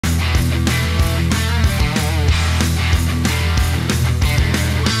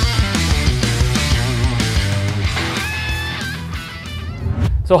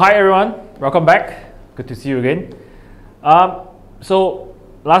So hi everyone, welcome back. Good to see you again. So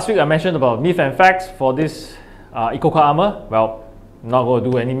last week I mentioned about myth and facts for this Ecocoat armor. Well, I'm not going to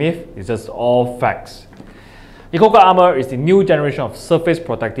do any myth, it's just all facts. Ecocoat armor is the new generation of surface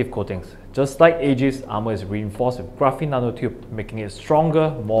protective coatings. Just like Aegis, armor is reinforced with graphene nanotube, making it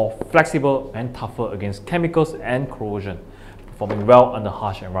stronger, more flexible and tougher against chemicals and corrosion, performing well under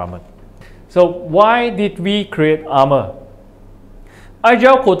harsh environment. So why did we create armor?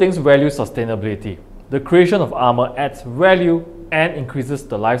 IGL coatings value sustainability. The creation of armor adds value and increases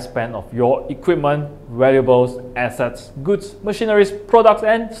the lifespan of your equipment, valuables, assets, goods, machineries, products,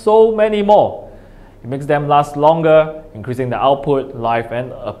 and so many more. It makes them last longer, increasing the output, life,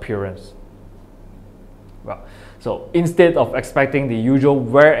 and appearance. Well, so instead of expecting the usual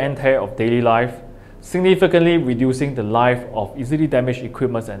wear and tear of daily life, significantly reducing the life of easily damaged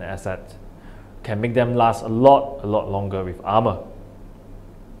equipment and assets can make them last a lot longer with armor.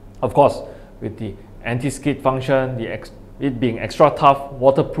 Of course, with the anti-skid function, it being extra tough,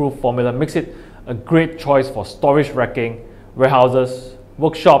 waterproof formula makes it a great choice for storage racking, warehouses,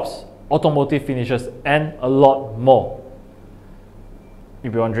 workshops, automotive finishes, and a lot more.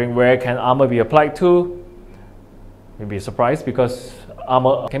 You'll be wondering where can armor be applied to? You'll be surprised because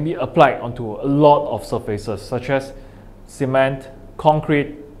armor can be applied onto a lot of surfaces such as cement,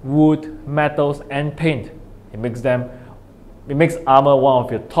 concrete, wood, metals, and paint. It makes armor one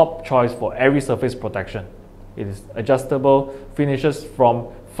of your top choice for every surface protection. It is adjustable finishes from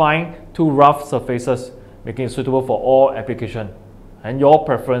fine to rough surfaces, making it suitable for all application and your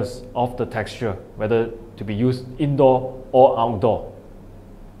preference of the texture, whether to be used indoor or outdoor.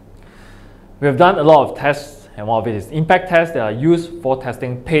 We have done a lot of tests, and one of it is impact tests that are used for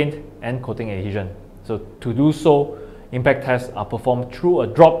testing paint and coating adhesion. So to do so, impact tests are performed through a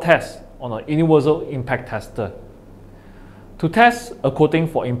drop test on a universal impact tester. To test a coating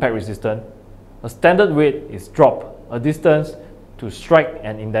for impact resistance, a standard weight is dropped a distance to strike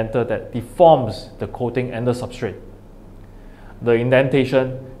an indenter that deforms the coating and the substrate. The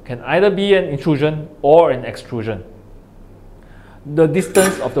indentation can either be an intrusion or an extrusion. The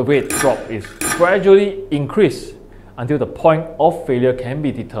distance of the weight drop is gradually increased until the point of failure can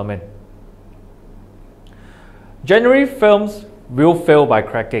be determined. Generally, films will fail by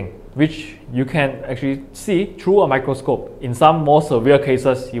cracking, which you can actually see through a microscope. In some more severe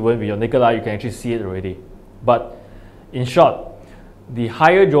cases, even with your naked eye, you can actually see it already. But in short, the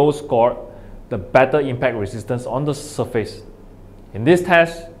higher Joule score, the better impact resistance on the surface. In this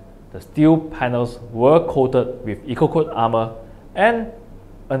test, the steel panels were coated with Ecocoat armor and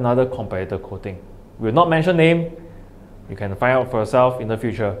another competitor coating. We will not mention name. You can find out for yourself in the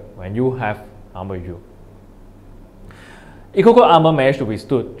future when you have armor with you. Ecocoat armor managed to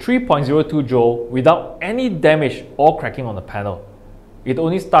withstood 3.02 Joule without any damage or cracking on the panel. It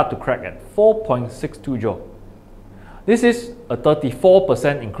only started to crack at 4.62 Joule. This is a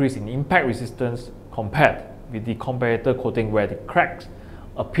 34% increase in impact resistance compared with the competitor coating where the cracks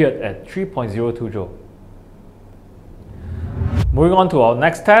appeared at 3.02 Joule. Moving on to our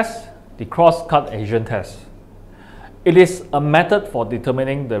next test, the cross-cut adhesion test. It is a method for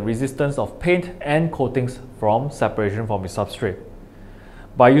determining the resistance of paint and coatings from separation from the substrate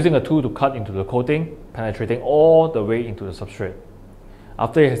by using a tool to cut into the coating, penetrating all the way into the substrate.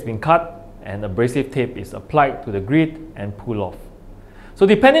 After it has been cut, an abrasive tape is applied to the grid and pulled off. So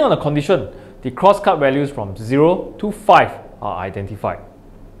depending on the condition, the cross-cut values from 0 to 5 are identified.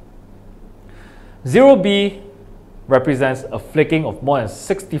 0B represents a flaking of more than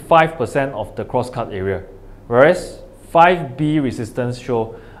 65% of the cross-cut area, whereas 5B resistance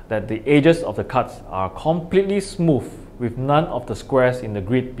show that the edges of the cuts are completely smooth with none of the squares in the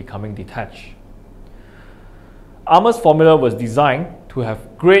grid becoming detached. Armor's formula was designed to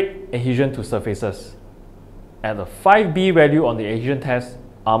have great adhesion to surfaces. At a 5B value on the adhesion test,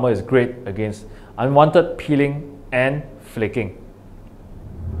 armor is great against unwanted peeling and flaking.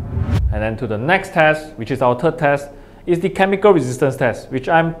 And then to the next test, which is our third test, is the chemical resistance test, which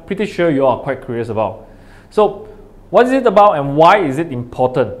I'm pretty sure you are quite curious about. So what is it about and why is it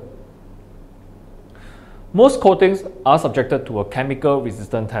important? Most coatings are subjected to a chemical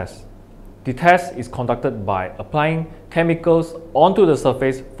resistance test. The test is conducted by applying chemicals onto the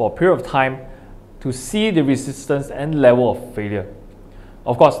surface for a period of time to see the resistance and level of failure.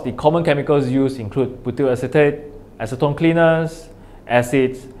 Of course, the common chemicals used include butyl acetate, acetone cleaners,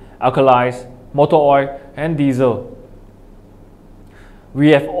 acids, alkalis, motor oil, and diesel. We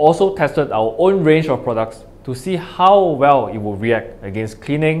have also tested our own range of products to see how well it will react against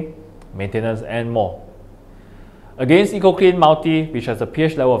cleaning, maintenance, and more. Against EcoClean Multi, which has a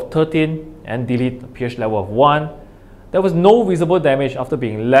pH level of 13 and Delete a pH level of 1, There was no visible damage after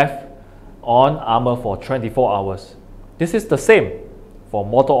being left on armor for 24 hours. This is the same for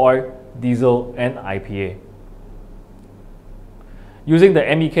motor oil, diesel, and IPA. Using the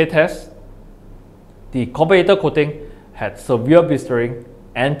MEK test, the competitor coating had severe blistering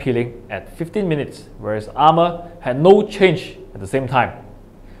and peeling at 15 minutes, whereas armor had no change at the same time.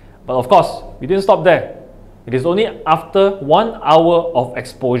 But of course, we didn't stop there. It is only after 1 hour of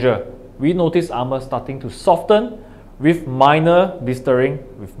exposure we noticed armor starting to soften with minor blistering,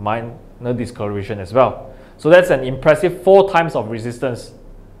 with minor discoloration as well. So that's an impressive 4 times of resistance.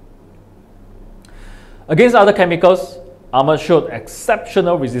 Against other chemicals, armor showed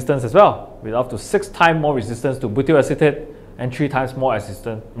exceptional resistance as well, with up to 6 times more resistance to butyl acetate and 3 times more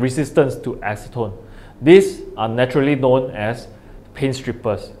resistance to acetone. These are naturally known as paint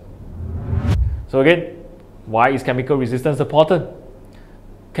strippers. So again, why is chemical resistance important?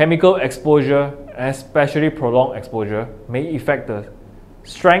 Chemical exposure, especially prolonged exposure, may affect the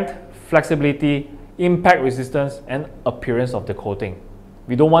strength, flexibility, impact resistance, and appearance of the coating.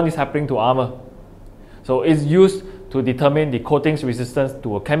 We don't want this happening to armor. So it's used to determine the coating's resistance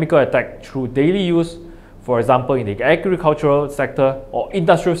to a chemical attack through daily use, for example in the agricultural sector or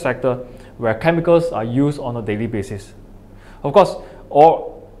industrial sector where chemicals are used on a daily basis. Of course,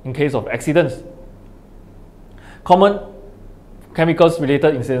 or in case of accidents. Common chemicals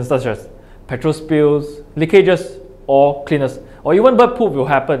related incidents such as petrol spills, leakages, or cleaners, or even bird poop will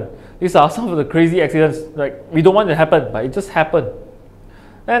happen. These are some of the crazy accidents, like we don't want it to happen, but it just happened.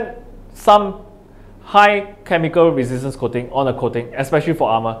 And some high chemical resistance coating on a coating, especially for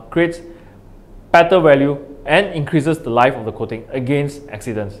armor, creates better value and increases the life of the coating against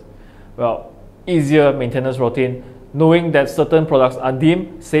accidents. Well, easier maintenance routine, knowing that certain products are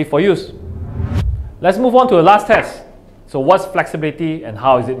deemed safe for use. Let's move on to the last test. So what's flexibility and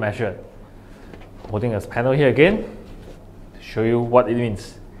how is it measured? Holding a panel here again to show you what it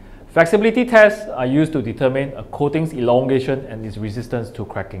means. Flexibility tests are used to determine a coating's elongation and its resistance to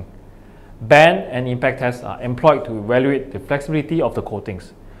cracking. Bend and impact tests are employed to evaluate the flexibility of the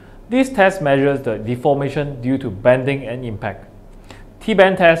coatings. These tests measure the deformation due to bending and impact.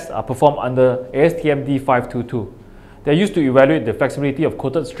 T-bend tests are performed under ASTM D522. They are used to evaluate the flexibility of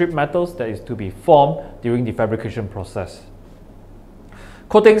coated strip metals that is to be formed during the fabrication process.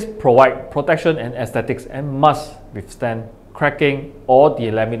 Coatings provide protection and aesthetics and must withstand cracking or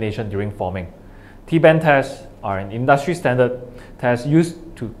delamination during forming. T-bend tests are an industry standard test used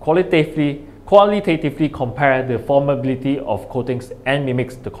to qualitatively compare the formability of coatings and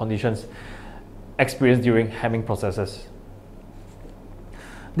mimics the conditions experienced during hemming processes.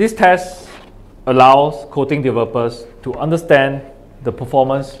 This test allows coating developers to understand the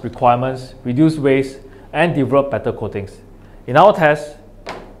performance requirements, reduce waste, and develop better coatings. In our test,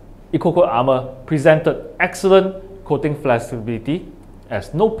 Ecocoat armor presented excellent coating flexibility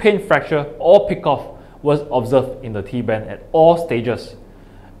as no paint fracture or pick-off was observed in the T-bend at all stages.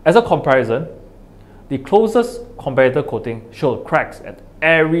 As a comparison, the closest competitor coating showed cracks at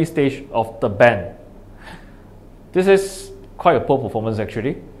every stage of the bend. This is quite a poor performance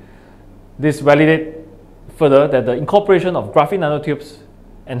actually. This validates further that the incorporation of graphene nanotubes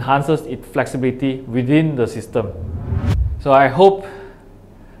enhances its flexibility within the system. So I hope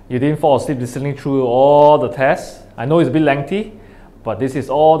you didn't fall asleep listening through all the tests. I know it's a bit lengthy, but this is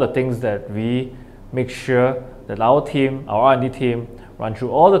all the things that we make sure that our team, our R&D team, run through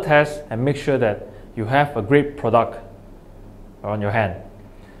all the tests and make sure that you have a great product on your hand.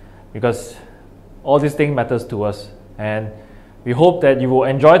 Because all these things matters to us, and we hope that you will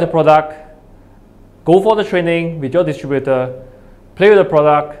enjoy the product, go for the training with your distributor, play with the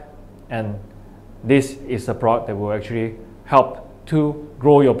product, and this is a product that will actually help to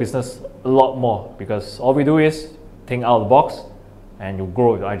grow your business a lot more, because all we do is think out of the box and you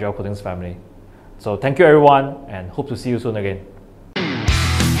grow your Agile Coatings family. So thank you everyone, and hope to see you soon again.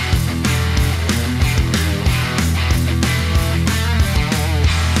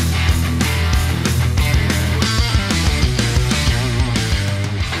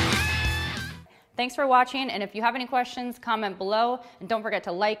 Thanks for watching, and if you have any questions, comment below, and don't forget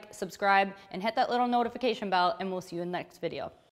to like, subscribe, and hit that little notification bell, and we'll see you in the next video.